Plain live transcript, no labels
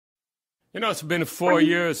You know, it's been 4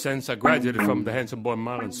 years since I graduated from the Handsome Boy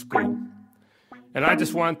Modeling School. And I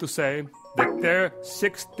just want to say that their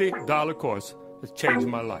 $60 course has changed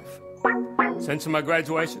my life. Since my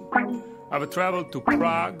graduation, I've traveled to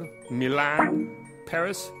Prague, Milan,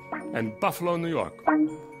 Paris, and Buffalo, New York.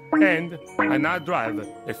 And I now drive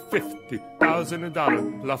a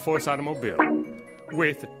 $50,000 La Force automobile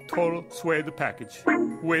with total suede package,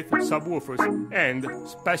 with subwoofers and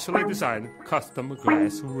specially designed custom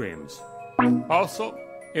glass rims. Also,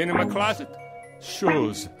 in my closet,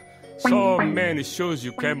 shoes. So many shoes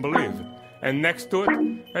you can't believe. And next to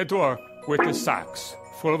it, a drawer with the socks,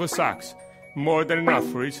 full of socks. More than enough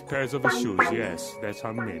for each pair of shoes. Yes, that's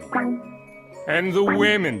how many. And the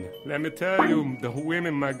women, let me tell you, the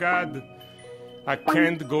women, my God, I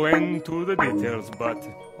can't go into the details, but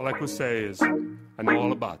all I could say is I know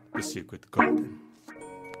all about the secret garden.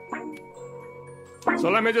 So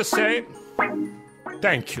let me just say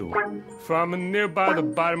thank you from nearby the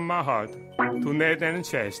bottom of my heart to Nathan and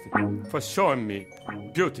Chastity for showing me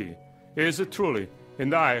beauty is truly in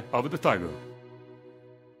the eye of the tiger.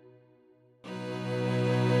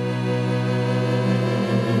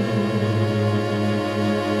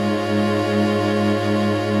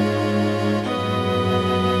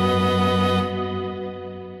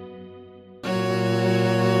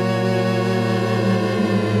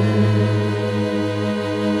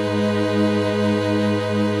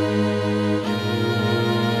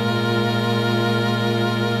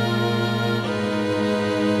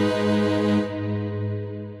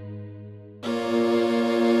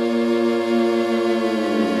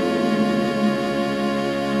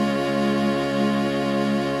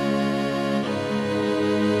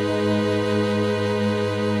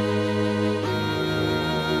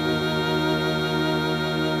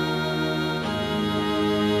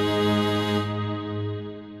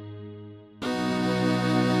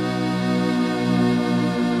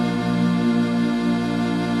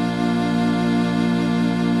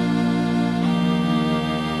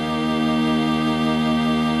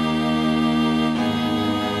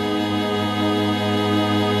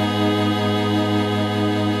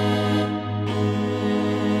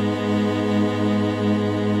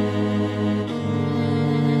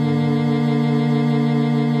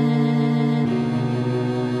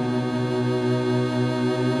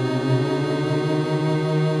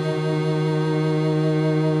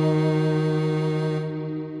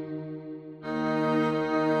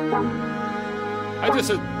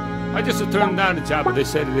 I just turned down the job, but they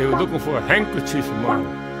said they were looking for a handkerchief model.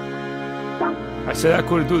 I said I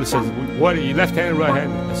couldn't do this. They said, what, are you left-handed or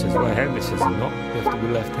right-handed? I said, right-handed. They said, no, you have to be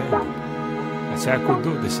left-handed. I said, I could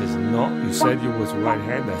do it. They said, no, you said you was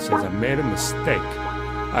right-handed. I said, I made a mistake.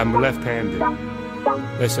 I'm left-handed.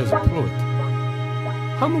 They said, prove it.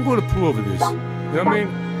 How am I going to prove this? You know what I mean?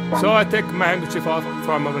 So I take my handkerchief off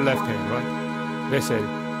from my left hand, right? They said,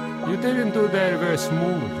 you didn't do that very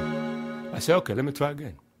smooth. I said, okay, let me try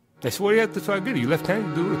again. They said, well, you have to try again. You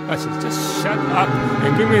left-handed, dude. I said, just shut up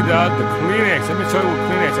and give me the Kleenex. Let me show you what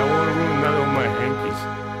Kleenex. I want to ruin another one of my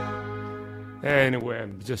hankies. Anyway,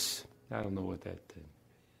 I don't know what that did.